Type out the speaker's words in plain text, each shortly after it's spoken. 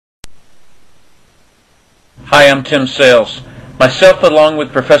Hi, I'm Tim Sales. Myself, along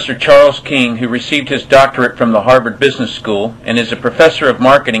with Professor Charles King, who received his doctorate from the Harvard Business School and is a professor of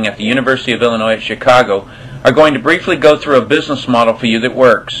marketing at the University of Illinois at Chicago, are going to briefly go through a business model for you that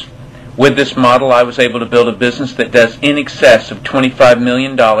works. With this model, I was able to build a business that does in excess of $25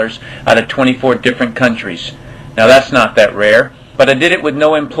 million out of 24 different countries. Now, that's not that rare, but I did it with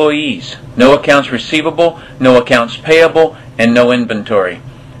no employees, no accounts receivable, no accounts payable, and no inventory.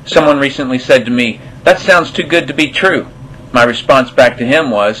 Someone recently said to me, "That sounds too good to be true." My response back to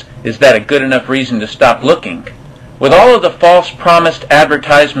him was, "Is that a good enough reason to stop looking?" With all of the false promised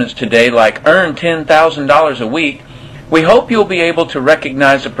advertisements today, like earn $10,000 a week, we hope you'll be able to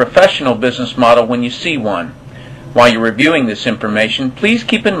recognize a professional business model when you see one. While you're reviewing this information, please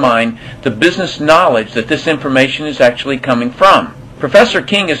keep in mind the business knowledge that this information is actually coming from. Professor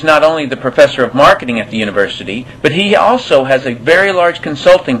King is not only the professor of marketing at the university, but he also has a very large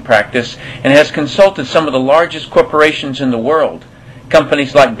consulting practice and has consulted some of the largest corporations in the world.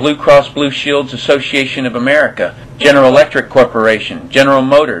 Companies like Blue Cross Blue Shields Association of America, General Electric Corporation, General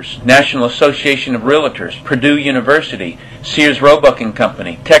Motors, National Association of Realtors, Purdue University, Sears Roebuck and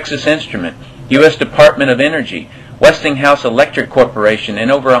Company, Texas Instrument, U.S. Department of Energy, Westinghouse Electric Corporation,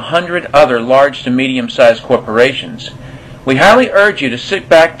 and over 100 other large to medium-sized corporations. We highly urge you to sit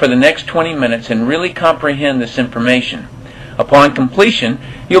back for the next 20 minutes and really comprehend this information. Upon completion,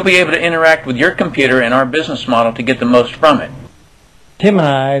 you'll be able to interact with your computer and our business model to get the most from it. Tim and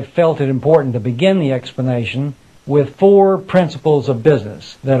I felt it important to begin the explanation with 4 principles of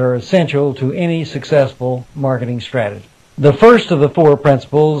business that are essential to any successful marketing strategy. The first of the 4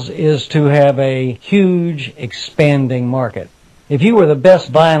 principles is to have a huge, expanding market. If you were the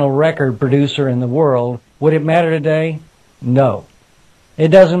best vinyl record producer in the world, would it matter today? No. It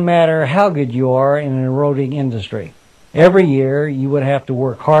doesn't matter how good you are in an eroding industry. Every year you would have to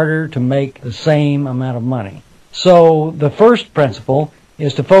work harder to make the same amount of money. So the first principle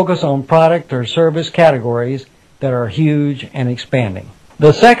is to focus on product or service categories that are huge and expanding.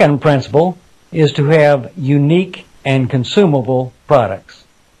 The second principle is to have unique and consumable products.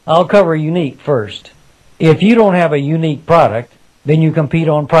 I'll cover unique first. If you don't have a unique product, then you compete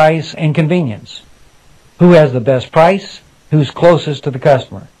on price and convenience. Who has the best price? Who's closest to the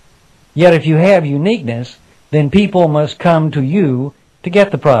customer? Yet if you have uniqueness, then people must come to you to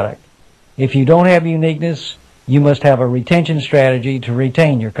get the product. If you don't have uniqueness, you must have a retention strategy to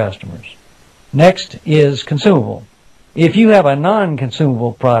retain your customers. Next is consumable. If you have a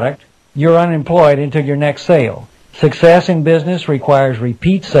non-consumable product, you're unemployed until your next sale. Success in business requires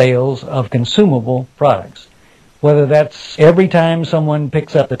repeat sales of consumable products. Whether that's every time someone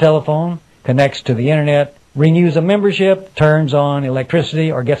picks up the telephone, connects to the internet, renews a membership, turns on electricity,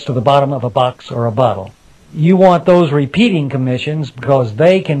 or gets to the bottom of a box or a bottle. You want those repeating commissions because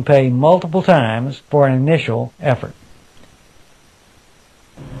they can pay multiple times for an initial effort.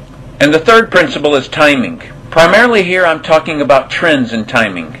 And the third principle is timing. Primarily here I'm talking about trends in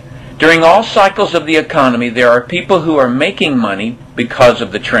timing. During all cycles of the economy, there are people who are making money because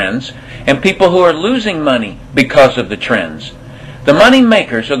of the trends and people who are losing money because of the trends. The money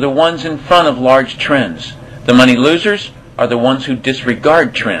makers are the ones in front of large trends. The money losers are the ones who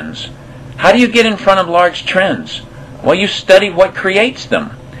disregard trends. How do you get in front of large trends? Well, you study what creates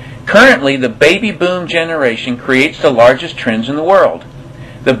them. Currently, the baby boom generation creates the largest trends in the world.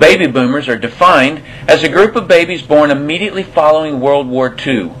 The baby boomers are defined as a group of babies born immediately following World War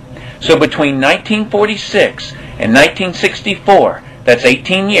II. So between 1946 and 1964, that's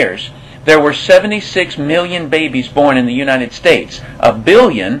 18 years, there were 76 million babies born in the United States, 1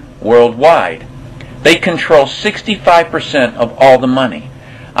 billion worldwide. They control 65% of all the money.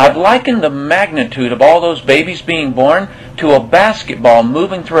 I've likened the magnitude of all those babies being born to a basketball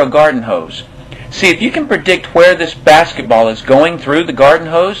moving through a garden hose. See, if you can predict where this basketball is going through the garden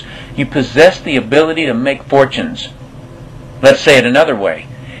hose, you possess the ability to make fortunes. Let's say it another way.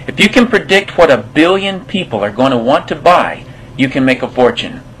 If you can predict what 1 billion people are going to want to buy, you can make a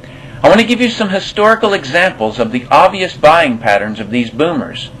fortune. I want to give you some historical examples of the obvious buying patterns of these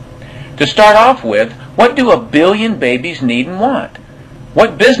boomers. To start off with, what do 1 billion babies need and want?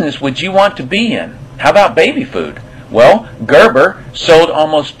 What business would you want to be in? How about baby food? Well, Gerber sold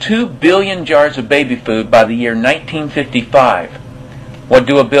almost 2 billion jars of baby food by the year 1955. What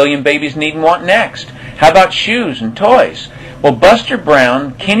do 1 billion babies need and want next? How about shoes and toys? Well, Buster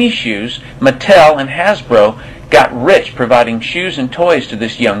Brown, Kenny Shoes, Mattel, and Hasbro got rich providing shoes and toys to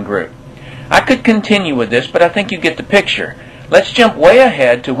this young group. I could continue with this, but I think you get the picture. Let's jump way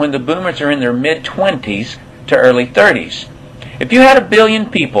ahead to when the boomers are in their mid-20s to early 30s. If you had 1 billion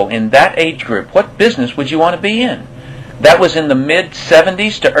people in that age group, what business would you want to be in? That was in the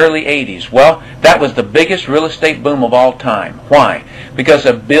mid-70s to early 80s. Well, that was the biggest real estate boom of all time. Why? Because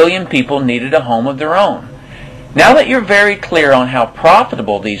 1 billion people needed a home of their own. Now that you're very clear on how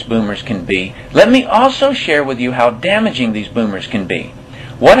profitable these boomers can be, let me also share with you how damaging these boomers can be.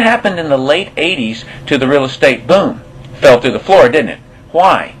 What happened in the late 80s to the real estate boom? Fell through the floor, didn't it?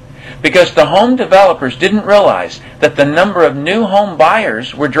 Why? Because the home developers didn't realize that the number of new home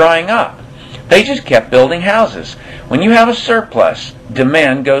buyers were drying up. They just kept building houses. When you have a surplus,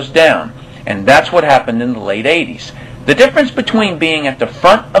 demand goes down. And that's what happened in the late 80s. The difference between being at the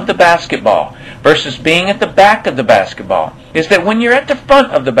front of the basketball versus being at the back of the basketball is that when you're at the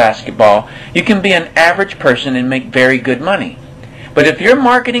front of the basketball, you can be an average person and make very good money. But if you're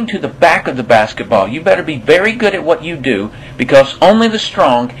marketing to the back of the basketball, you better be very good at what you do, because only the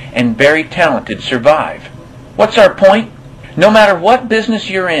strong and very talented survive. What's our point? No matter what business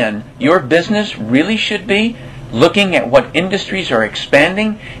you're in, your business really should be looking at what industries are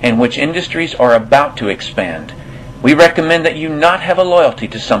expanding and which industries are about to expand. We recommend that you not have a loyalty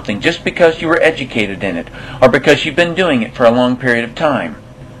to something just because you were educated in it or because you've been doing it for a long period of time.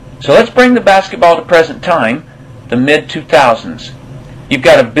 So let's bring the basketball to present time, the mid-2000s. You've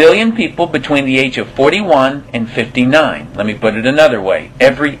got 1 billion people between the age of 41 and 59. Let me put it another way.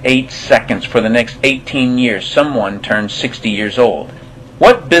 Every 8 seconds for the next 18 years, someone turns 60 years old.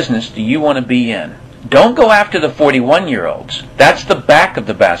 What business do you want to be in? Don't go after the 41-year-olds. That's the back of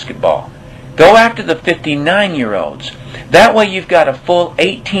the basketball. Go after the 59-year-olds. That way you've got a full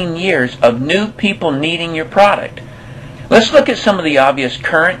 18 years of new people needing your product. Let's look at some of the obvious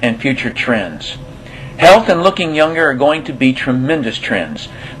current and future trends. Health and looking younger are going to be tremendous trends.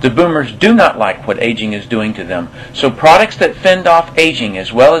 The boomers do not like what aging is doing to them, so products that fend off aging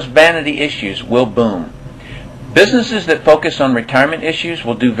as well as vanity issues will boom. Businesses that focus on retirement issues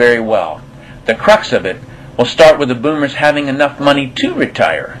will do very well. The crux of it will start with the boomers having enough money to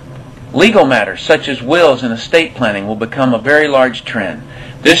retire. Legal matters such as wills and estate planning will become a very large trend.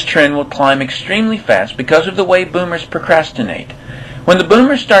 This trend will climb extremely fast because of the way boomers procrastinate. When the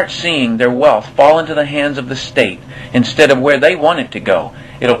boomers start seeing their wealth fall into the hands of the state instead of where they want it to go,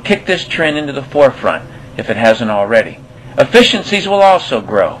 it'll kick this trend into the forefront if it hasn't already. Efficiencies will also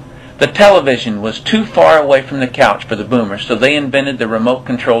grow. The television was too far away from the couch for the boomers, so they invented the remote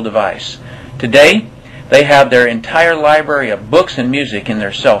control device. Today, they have their entire library of books and music in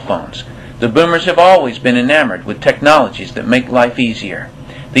their cell phones. The boomers have always been enamored with technologies that make life easier.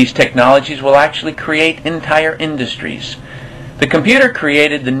 These technologies will actually create entire industries. The computer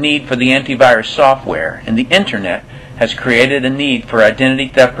created the need for the antivirus software, and the Internet has created a need for identity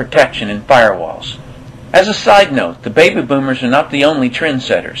theft protection and firewalls. As a side note, the baby boomers are not the only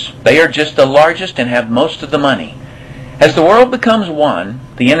trendsetters. They are just the largest and have most of the money. As the world becomes one,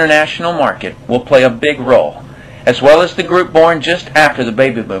 the international market will play a big role, as well as the group born just after the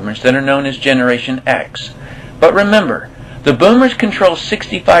baby boomers that are known as Generation X. But remember, the boomers control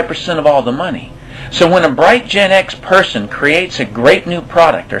 65% of all the money. So when a bright Gen X person creates a great new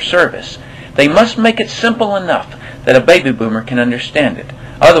product or service, they must make it simple enough that a baby boomer can understand it.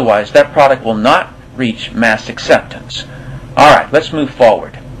 Otherwise, that product will not reach mass acceptance. All right, let's move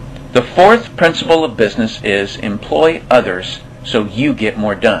forward. The fourth principle of business is employ others so you get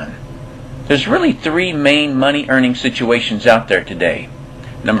more done. There's really 3 main money-earning situations out there today.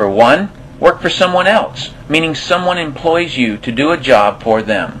 Number 1, work for someone else, meaning someone employs you to do a job for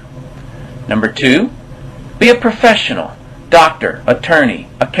them. Number 2, be a professional, doctor, attorney,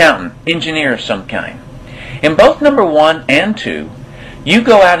 accountant, engineer of some kind. In both number 1 and 2, you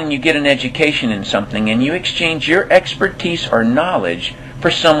go out and you get an education in something and you exchange your expertise or knowledge for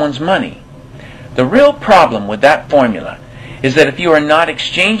someone's money. The real problem with that formula is that if you are not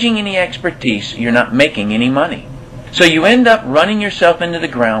exchanging any expertise, you're not making any money. So you end up running yourself into the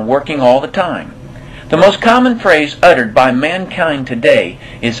ground working all the time. The most common phrase uttered by mankind today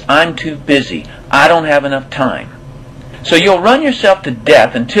is, "I'm too busy. I don't have enough time." So you'll run yourself to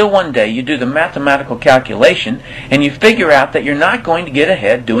death until one day you do the mathematical calculation and you figure out that you're not going to get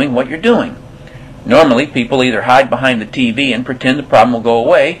ahead doing what you're doing. Normally, people either hide behind the TV and pretend the problem will go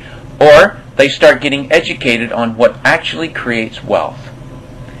away, or they start getting educated on what actually creates wealth.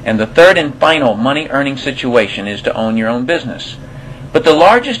 And the third and final money-earning situation is to own your own business. But the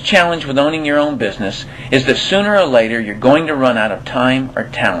largest challenge with owning your own business is that sooner or later you're going to run out of time or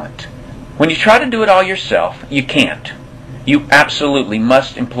talent. When you try to do it all yourself, you can't. You absolutely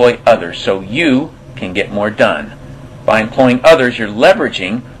must employ others so you can get more done. By employing others, you're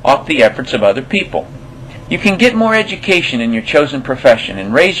leveraging off the efforts of other people. You can get more education in your chosen profession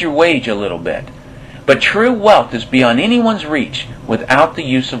and raise your wage a little bit. But true wealth is beyond anyone's reach without the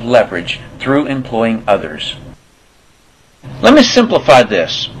use of leverage through employing others. Let me simplify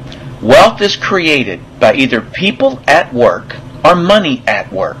this. Wealth is created by either people at work or money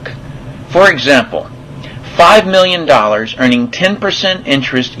at work. For example, $5 million earning 10%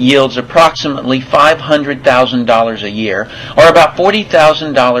 interest yields approximately $500,000 a year, or about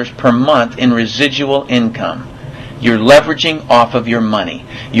 $40,000 per month in residual income. You're leveraging off of your money.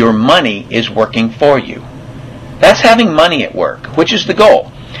 Your money is working for you. That's having money at work, which is the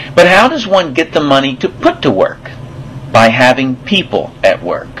goal. But how does one get the money to put to work? By having people at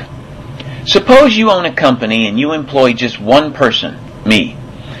work. Suppose you own a company and you employ just one person, me.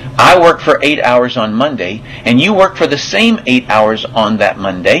 I work for 8 hours on Monday, and you work for the same 8 hours on that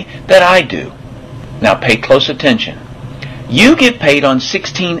Monday that I do. Now pay close attention. You get paid on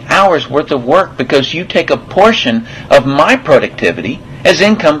 16 hours worth of work because you take a portion of my productivity as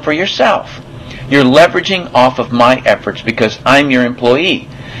income for yourself. You're leveraging off of my efforts because I'm your employee.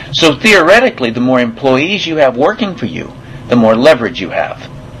 So theoretically, the more employees you have working for you, the more leverage you have.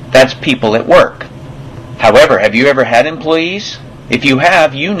 That's people at work. However, have you ever had employees? If you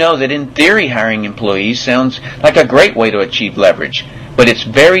have, you know that in theory hiring employees sounds like a great way to achieve leverage, but it's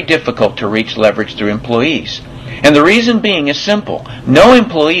very difficult to reach leverage through employees. And the reason being is simple. No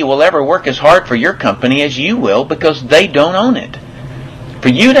employee will ever work as hard for your company as you will because they don't own it. For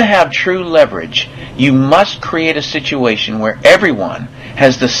you to have true leverage, you must create a situation where everyone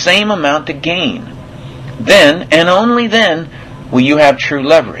has the same amount to gain. Then, and only then, will you have true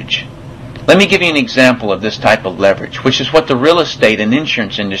leverage. Let me give you an example of this type of leverage, which is what the real estate and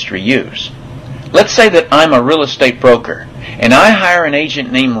insurance industry use. Let's say that I'm a real estate broker, and I hire an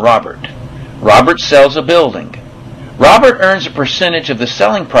agent named Robert. Robert sells a building. Robert earns a percentage of the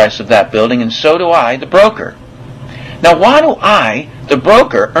selling price of that building, and so do I, the broker. Now, why do I, the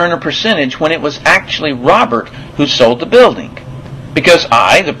broker, earn a percentage when it was actually Robert who sold the building? Because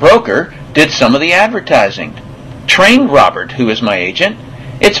I, the broker, did some of the advertising. Trained Robert, who is my agent.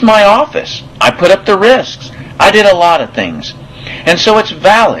 It's my office. I put up the risks. I did a lot of things. And so it's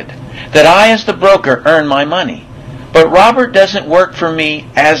valid that I, as the broker, earn my money. But Robert doesn't work for me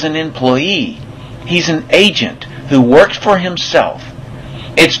as an employee. He's an agent who works for himself.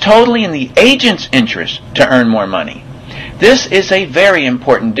 It's totally in the agent's interest to earn more money. This is a very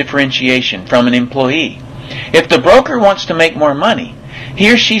important differentiation from an employee. If the broker wants to make more money,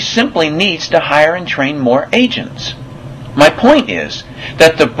 he or she simply needs to hire and train more agents. My point is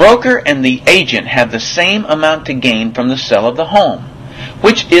that the broker and the agent have the same amount to gain from the sale of the home,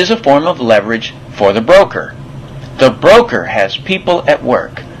 which is a form of leverage for the broker. The broker has people at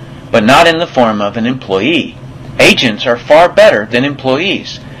work, but not in the form of an employee. Agents are far better than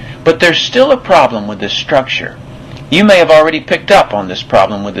employees, but there's still a problem with this structure. You may have already picked up on this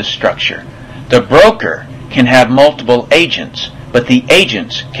problem with this structure. The broker can have multiple agents, but the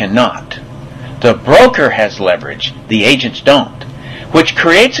agents cannot. The broker has leverage, the agents don't, which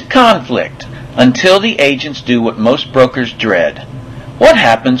creates a conflict until the agents do what most brokers dread. What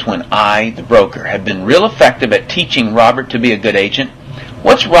happens when I, the broker, have been real effective at teaching Robert to be a good agent?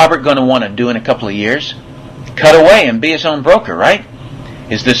 What's Robert going to want to do in a couple of years? Cut away and be his own broker, right?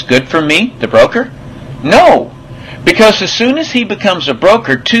 Is this good for me, the broker? No, because as soon as he becomes a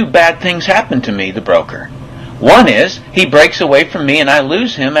broker, two bad things happen to me, the broker. One is, he breaks away from me and I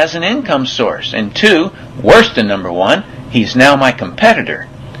lose him as an income source. And two, worse than number one, he's now my competitor.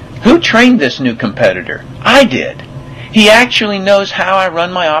 Who trained this new competitor? I did. He actually knows how I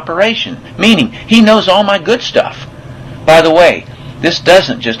run my operation, meaning he knows all my good stuff. By the way, this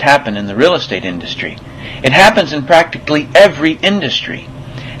doesn't just happen in the real estate industry. It happens in practically every industry.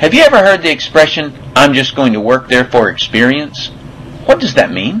 Have you ever heard the expression, I'm just going to work there for experience? What does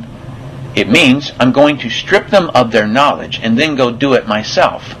that mean? It means I'm going to strip them of their knowledge and then go do it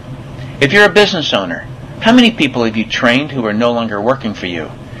myself. If you're a business owner, how many people have you trained who are no longer working for you?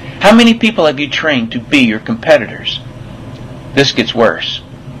 How many people have you trained to be your competitors? This gets worse.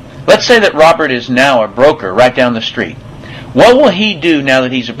 Let's say that Robert is now a broker right down the street. What will he do now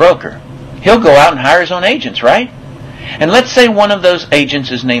that he's a broker? He'll go out and hire his own agents, right? And let's say one of those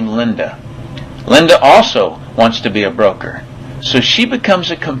agents is named Linda. Linda also wants to be a broker. So she becomes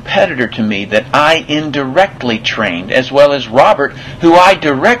a competitor to me that I indirectly trained, as well as Robert, who I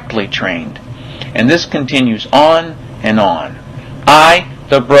directly trained. And this continues on and on. I,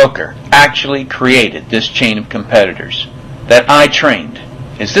 the broker, actually created this chain of competitors that I trained.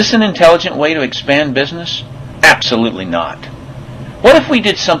 Is this an intelligent way to expand business? Absolutely not. What if we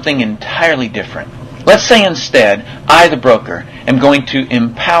did something entirely different? Let's say instead, I, the broker, am going to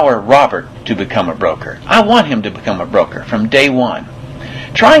empower Robert to become a broker. I want him to become a broker from day one.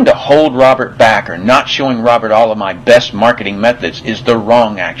 Trying to hold Robert back or not showing Robert all of my best marketing methods is the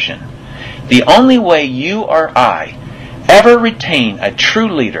wrong action. The only way you or I ever retain a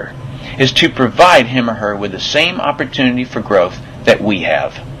true leader is to provide him or her with the same opportunity for growth that we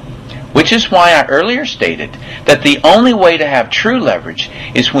have. Which is why I earlier stated that the only way to have true leverage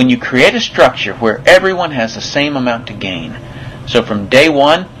is when you create a structure where everyone has the same amount to gain. So from day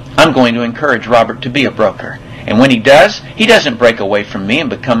one, I'm going to encourage Robert to be a broker. And when he does, he doesn't break away from me and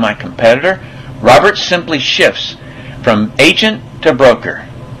become my competitor. Robert simply shifts from agent to broker,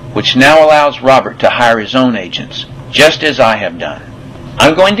 which now allows Robert to hire his own agents, just as I have done.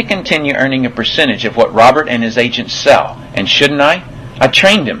 I'm going to continue earning a percentage of what Robert and his agents sell. And shouldn't I? I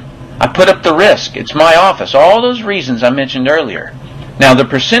trained him. I put up the risk. It's my office. All those reasons I mentioned earlier. Now, the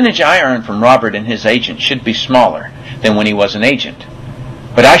percentage I earn from Robert and his agent should be smaller than when he was an agent.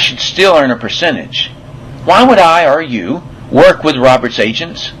 But I should still earn a percentage. Why would I or you work with Robert's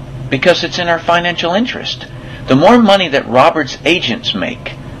agents? Because it's in our financial interest. The more money that Robert's agents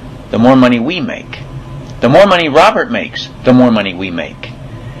make, the more money we make. The more money Robert makes, the more money we make.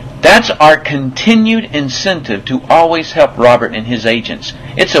 That's our continued incentive to always help Robert and his agents.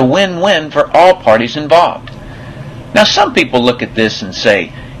 It's a win-win for all parties involved. Now, some people look at this and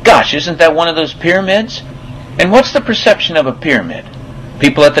say, gosh, isn't that one of those pyramids? And what's the perception of a pyramid?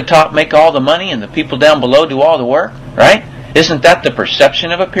 People at the top make all the money and the people down below do all the work, right? Isn't that the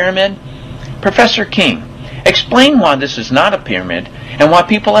perception of a pyramid? Professor King, explain why this is not a pyramid and why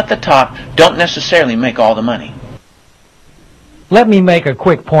people at the top don't necessarily make all the money. Let me make a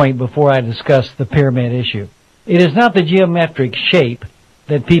quick point before I discuss the pyramid issue. It is not the geometric shape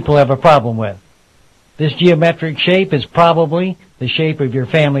that people have a problem with. This geometric shape is probably the shape of your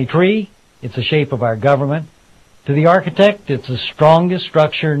family tree. It's the shape of our government. To the architect, it's the strongest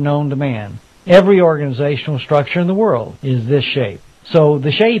structure known to man. Every organizational structure in the world is this shape. So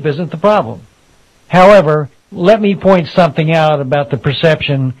the shape isn't the problem. However, let me point something out about the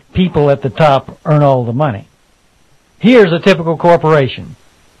perception people at the top earn all the money. Here's a typical corporation.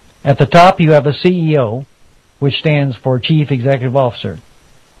 At the top you have a CEO, which stands for Chief Executive Officer.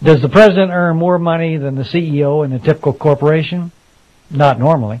 Does the president earn more money than the CEO in a typical corporation? Not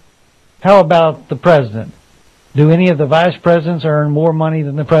normally. How about the president? Do any of the vice presidents earn more money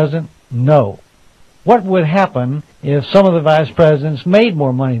than the president? No. What would happen if some of the vice presidents made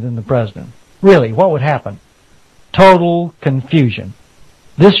more money than the president? Really, what would happen? Total confusion.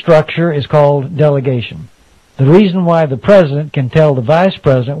 This structure is called delegation. The reason why the president can tell the vice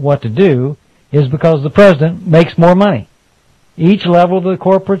president what to do is because the president makes more money. Each level of the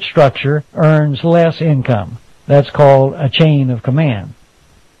corporate structure earns less income. That's called a chain of command.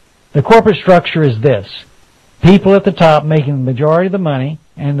 The corporate structure is this. People at the top making the majority of the money,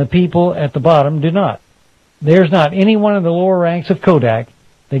 and the people at the bottom do not. There's not anyone in the lower ranks of Kodak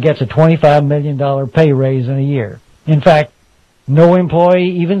that gets a $25 million pay raise in a year. In fact, no employee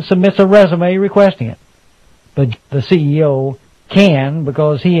even submits a resume requesting it. But the CEO can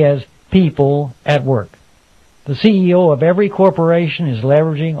because he has people at work. The CEO of every corporation is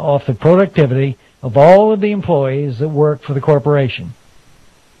leveraging off the productivity of all of the employees that work for the corporation.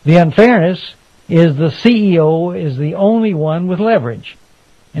 The unfairness is the CEO is the only one with leverage.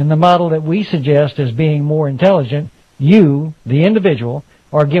 In the model that we suggest as being more intelligent, you, the individual,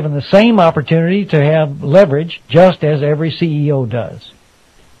 are given the same opportunity to have leverage just as every CEO does.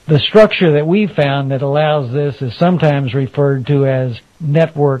 The structure that we've found that allows this is sometimes referred to as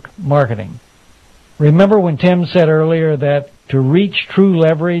network marketing. Remember when Tim said earlier that to reach true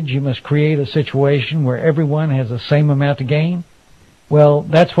leverage you must create a situation where everyone has the same amount to gain? Well,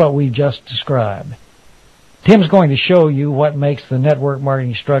 that's what we've just described. Tim's going to show you what makes the network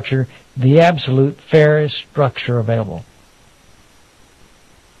marketing structure the absolute fairest structure available.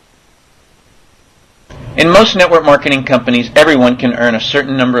 In most network marketing companies, everyone can earn a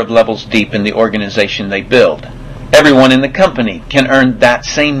certain number of levels deep in the organization they build. Everyone in the company can earn that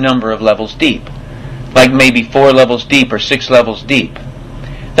same number of levels deep, like maybe 4 levels deep or 6 levels deep.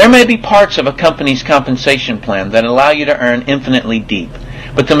 There may be parts of a company's compensation plan that allow you to earn infinitely deep,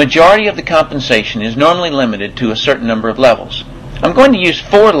 but the majority of the compensation is normally limited to a certain number of levels. I'm going to use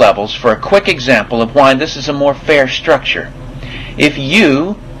 4 levels for a quick example of why this is a more fair structure. If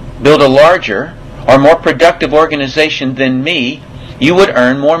you build a larger or more productive organization than me, you would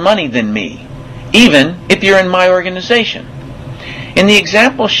earn more money than me, even if you're in my organization. In the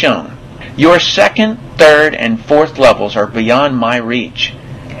example shown, your 2nd, 3rd, and 4th levels are beyond my reach.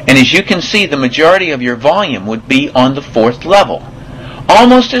 And as you can see, the majority of your volume would be on the 4th level.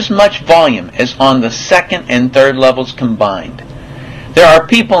 Almost as much volume as on the 2nd and 3rd levels combined. There are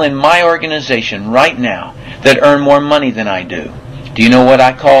people in my organization right now that earn more money than I do. Do you know what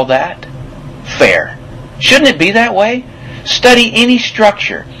I call that? Fair. Shouldn't it be that way? Study any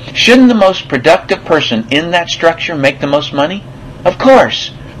structure. Shouldn't the most productive person in that structure make the most money? Of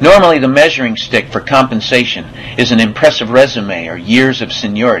course. Normally the measuring stick for compensation is an impressive resume or years of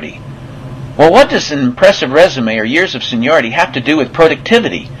seniority. Well, what does an impressive resume or years of seniority have to do with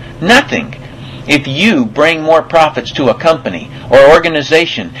productivity? Nothing. If you bring more profits to a company or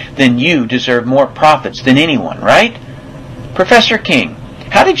organization, then you deserve more profits than anyone, right? Professor King,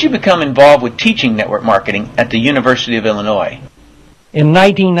 how did you become involved with teaching network marketing at the University of Illinois? In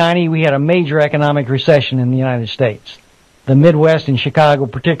 1990, we had a major economic recession in the United States. The Midwest and Chicago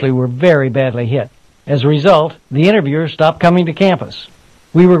particularly were very badly hit. As a result, the interviewers stopped coming to campus.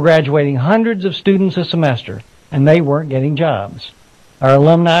 We were graduating hundreds of students a semester, and they weren't getting jobs. Our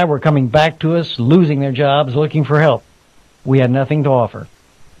alumni were coming back to us, losing their jobs, looking for help. We had nothing to offer.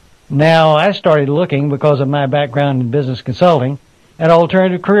 Now, I started looking, because of my background in business consulting, at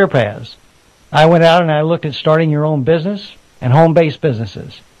alternative career paths. I went out and I looked at starting your own business and home-based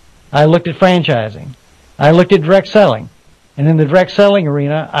businesses. I looked at franchising. I looked at direct selling. And in the direct selling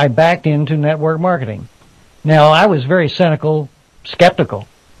arena, I backed into network marketing. Now, I was very cynical, skeptical.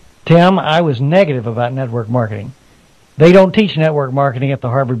 Tim, I was negative about network marketing. They don't teach network marketing at the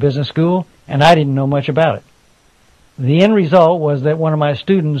Harvard Business School, and I didn't know much about it. The end result was that one of my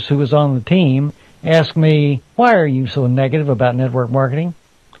students who was on the team asked me, "Why are you so negative about network marketing?"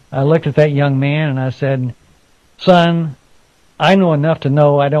 I looked at that young man and I said, "Son, I know enough to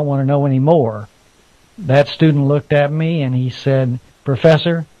know I don't want to know any more." That student looked at me and he said,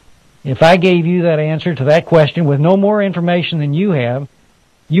 "Professor, if I gave you that answer to that question with no more information than you have,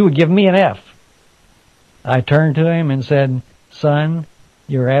 you would give me an F." I turned to him and said, "Son,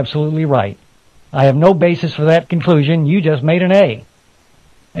 you're absolutely right. I have no basis for that conclusion. You just made an A."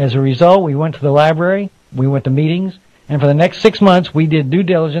 As a result, we went to the library, we went to meetings, and for the next 6 months we did due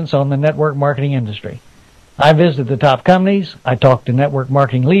diligence on the network marketing industry. I visited the top companies, I talked to network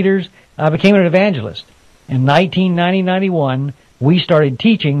marketing leaders, I became an evangelist. In 1990-91, we started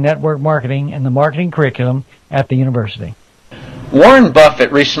teaching network marketing and the marketing curriculum at the university. Warren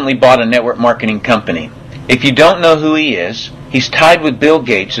Buffett recently bought a network marketing company. If you don't know who he is, he's tied with Bill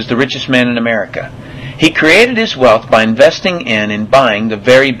Gates as the richest man in America. He created his wealth by investing in and buying the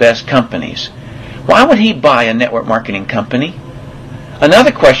very best companies. Why would he buy a network marketing company?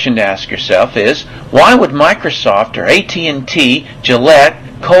 Another question to ask yourself is, why would Microsoft or AT&T, Gillette,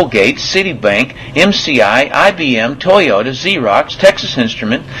 Colgate, Citibank, MCI, IBM, Toyota, Xerox, Texas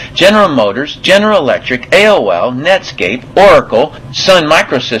Instruments, General Motors, General Electric, AOL, Netscape, Oracle, Sun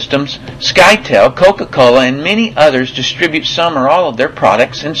Microsystems, SkyTel, Coca-Cola, and many others distribute some or all of their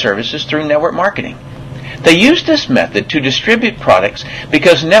products and services through network marketing? They use this method to distribute products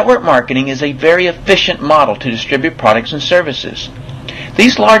because network marketing is a very efficient model to distribute products and services.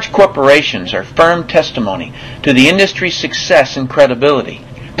 These large corporations are firm testimony to the industry's success and credibility.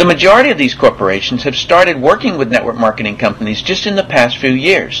 The majority of these corporations have started working with network marketing companies just in the past few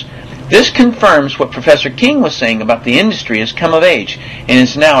years. This confirms what Professor King was saying about the industry has come of age and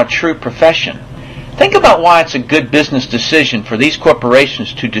is now a true profession. Think about why it's a good business decision for these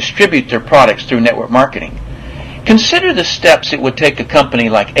corporations to distribute their products through network marketing. Consider the steps it would take a company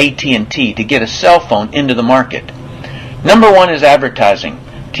like AT&T to get a cell phone into the market. Number one is advertising.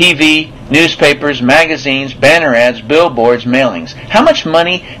 TV, newspapers, magazines, banner ads, billboards, mailings. How much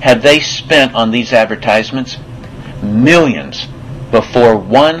money have they spent on these advertisements? Millions before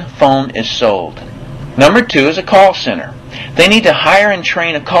one phone is sold. Number two is a call center. They need to hire and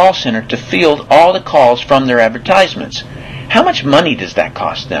train a call center to field all the calls from their advertisements. How much money does that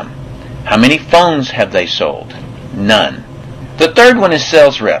cost them? How many phones have they sold? None. The third one is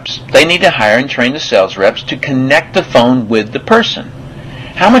sales reps. They need to hire and train the sales reps to connect the phone with the person.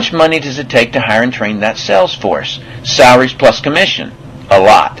 How much money does it take to hire and train that sales force? Salaries plus commission? A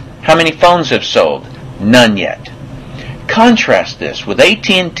lot. How many phones have sold? None yet. Contrast this with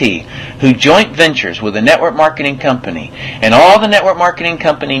AT&T, who joint ventures with a network marketing company, and all the network marketing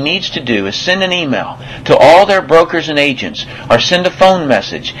company needs to do is send an email to all their brokers and agents or send a phone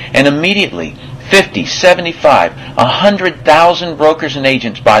message, and immediately 50, 75, 100,000 brokers and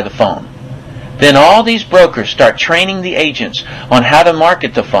agents buy the phone. Then all these brokers start training the agents on how to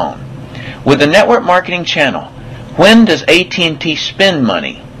market the phone. With the network marketing channel, when does AT&T spend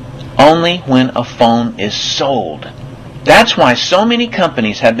money? Only when a phone is sold. That's why so many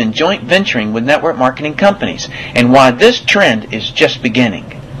companies have been joint venturing with network marketing companies, and why this trend is just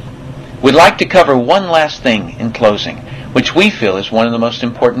beginning. We'd like to cover one last thing in closing, which we feel is one of the most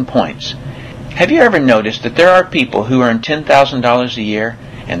important points. Have you ever noticed that there are people who earn $10,000 a year,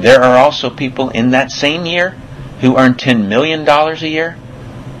 and there are also people in that same year who earn $10 million a year?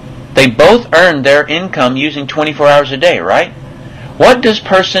 They both earn their income using 24 hours a day, right? What does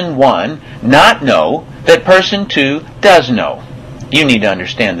person 1 not know that person 2 does know? You need to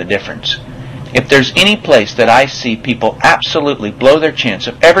understand the difference. If there's any place that I see people absolutely blow their chance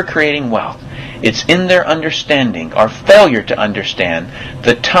of ever creating wealth, it's in their understanding or failure to understand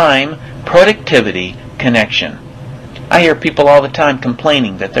the time productivity connection. I hear people all the time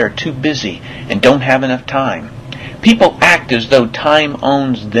complaining that they're too busy and don't have enough time. People act as though time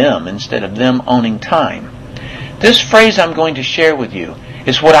owns them instead of them owning time. This phrase I'm going to share with you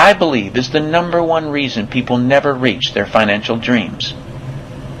is what I believe is the number one reason people never reach their financial dreams.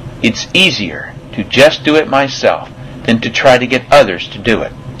 It's easier to just do it myself than to try to get others to do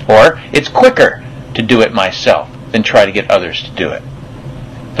it. Or it's quicker to do it myself than try to get others to do it.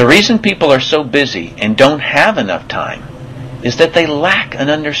 The reason people are so busy and don't have enough time is that they lack an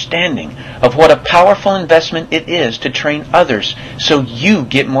understanding of what a powerful investment it is to train others so you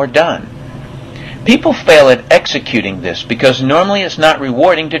get more done. People fail at executing this because normally it's not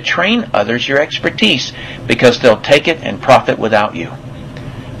rewarding to train others your expertise because they'll take it and profit without you.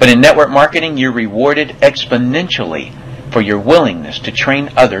 But in network marketing, you're rewarded exponentially for your willingness to train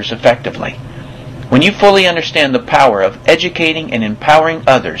others effectively. When you fully understand the power of educating and empowering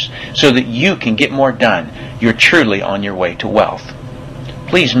others so that you can get more done, you're truly on your way to wealth.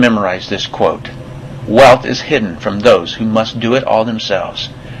 Please memorize this quote. Wealth is hidden from those who must do it all themselves.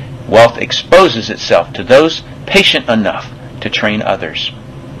 Wealth exposes itself to those patient enough to train others.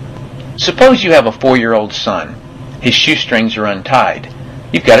 Suppose you have a 4-year-old son. His shoestrings are untied.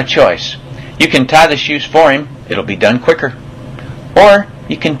 You've got a choice. You can tie the shoes for him. It'll be done quicker. Or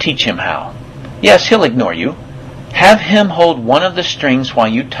you can teach him how. Yes, he'll ignore you. Have him hold one of the strings while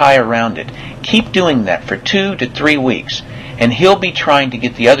you tie around it. Keep doing that for 2 to 3 weeks, and he'll be trying to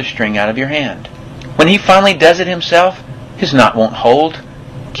get the other string out of your hand. When he finally does it himself, his knot won't hold.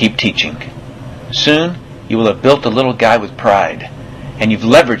 Keep teaching. Soon, you will have built a little guy with pride, and you've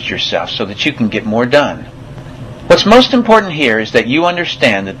leveraged yourself so that you can get more done. What's most important here is that you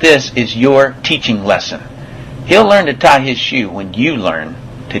understand that this is your teaching lesson. He'll learn to tie his shoe when you learn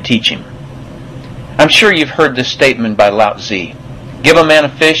to teach him. I'm sure you've heard this statement by Lao Tzu. Give a man a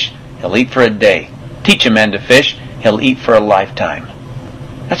fish, he'll eat for a day. Teach a man to fish, he'll eat for a lifetime.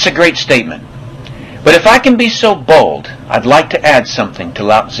 That's a great statement. But if I can be so bold, I'd like to add something to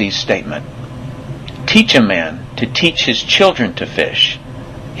Lao Tzu's statement. Teach a man to teach his children to fish,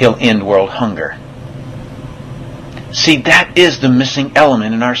 he'll end world hunger. See, that is the missing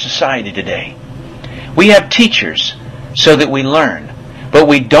element in our society today. We have teachers so that we learn, but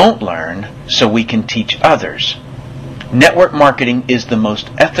we don't learn so we can teach others. Network marketing is the most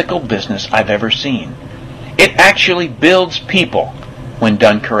ethical business I've ever seen. It actually builds people when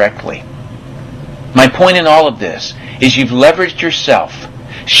done correctly. My point in all of this is you've leveraged yourself.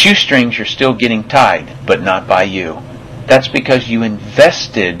 Shoestrings are still getting tied, but not by you. That's because you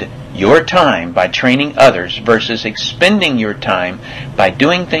invested your time by training others versus expending your time by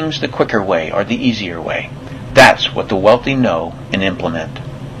doing things the quicker way or the easier way. That's what the wealthy know and implement.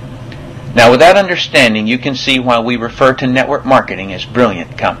 Now, with that understanding, you can see why we refer to network marketing as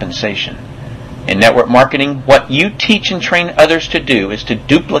brilliant compensation. In network marketing, what you teach and train others to do is to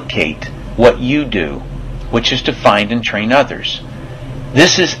duplicate what you do, which is to find and train others.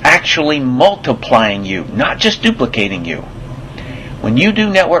 This is actually multiplying you, not just duplicating you. When you do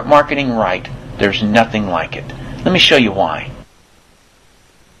network marketing right, there's nothing like it. Let me show you why.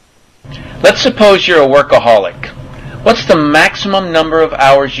 Let's suppose you're a workaholic. What's the maximum number of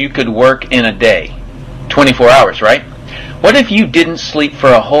hours you could work in a day? 24 hours, right? What if you didn't sleep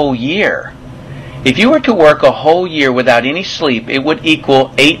for a whole year? If you were to work a whole year without any sleep, it would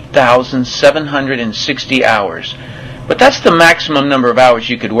equal 8,760 hours. But that's the maximum number of hours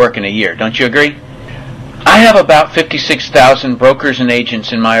you could work in a year, don't you agree? I have about 56,000 brokers and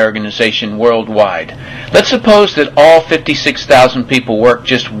agents in my organization worldwide. Let's suppose that all 56,000 people work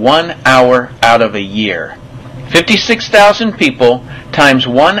just 1 hour out of a year. 56,000 people times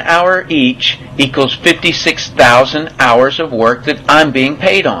 1 hour each equals 56,000 hours of work that I'm being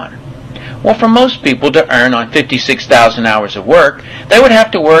paid on. Well, for most people to earn on 56,000 hours of work, they would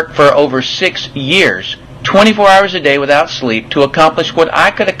have to work for over 6 years, 24 hours a day without sleep, to accomplish what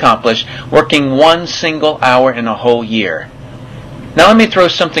I could accomplish working 1 single hour in a whole year. Now let me throw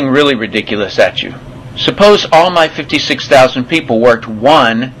something really ridiculous at you. Suppose all my 56,000 people worked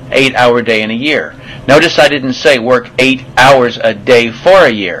 1 8-hour day in a year. Notice I didn't say work 8 hours a day for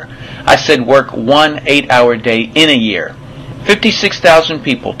a year. I said work 1 8-hour day in a year. 56,000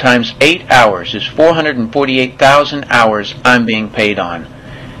 people times 8 hours is 448,000 hours I'm being paid on.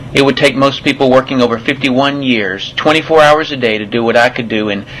 It would take most people working over 51 years, 24 hours a day to do what I could do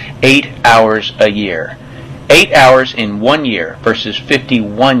in 8 hours a year. 8 hours in 1 year versus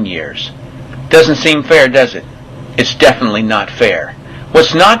 51 years. Doesn't seem fair, does it? It's definitely not fair.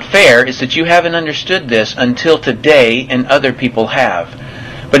 What's not fair is that you haven't understood this until today and other people have.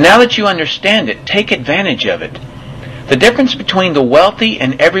 But now that you understand it, take advantage of it. The difference between the wealthy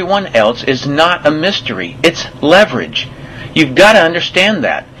and everyone else is not a mystery. It's leverage. You've got to understand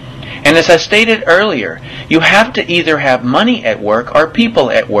that. And as I stated earlier, you have to either have money at work or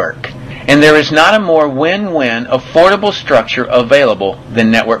people at work. And there is not a more win-win, affordable structure available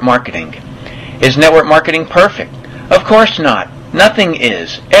than network marketing. Is network marketing perfect? Of course not. Nothing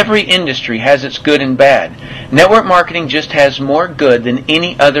is. Every industry has its good and bad. Network marketing just has more good than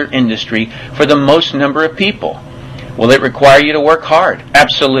any other industry for the most number of people. Will it require you to work hard?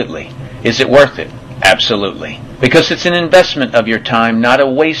 Absolutely. Is it worth it? Absolutely. Because it's an investment of your time, not a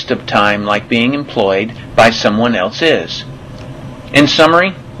waste of time like being employed by someone else is. In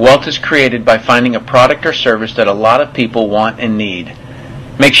summary, wealth is created by finding a product or service that a lot of people want and need.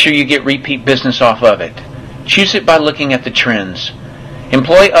 Make sure you get repeat business off of it. Choose it by looking at the trends.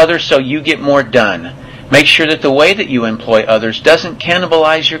 Employ others so you get more done. Make sure that the way that you employ others doesn't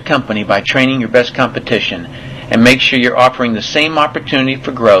cannibalize your company by training your best competition. And make sure you're offering the same opportunity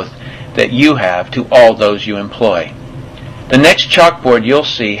for growth that you have to all those you employ. The next chalkboard you'll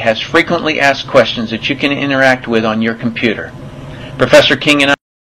see has frequently asked questions that you can interact with on your computer. Professor King and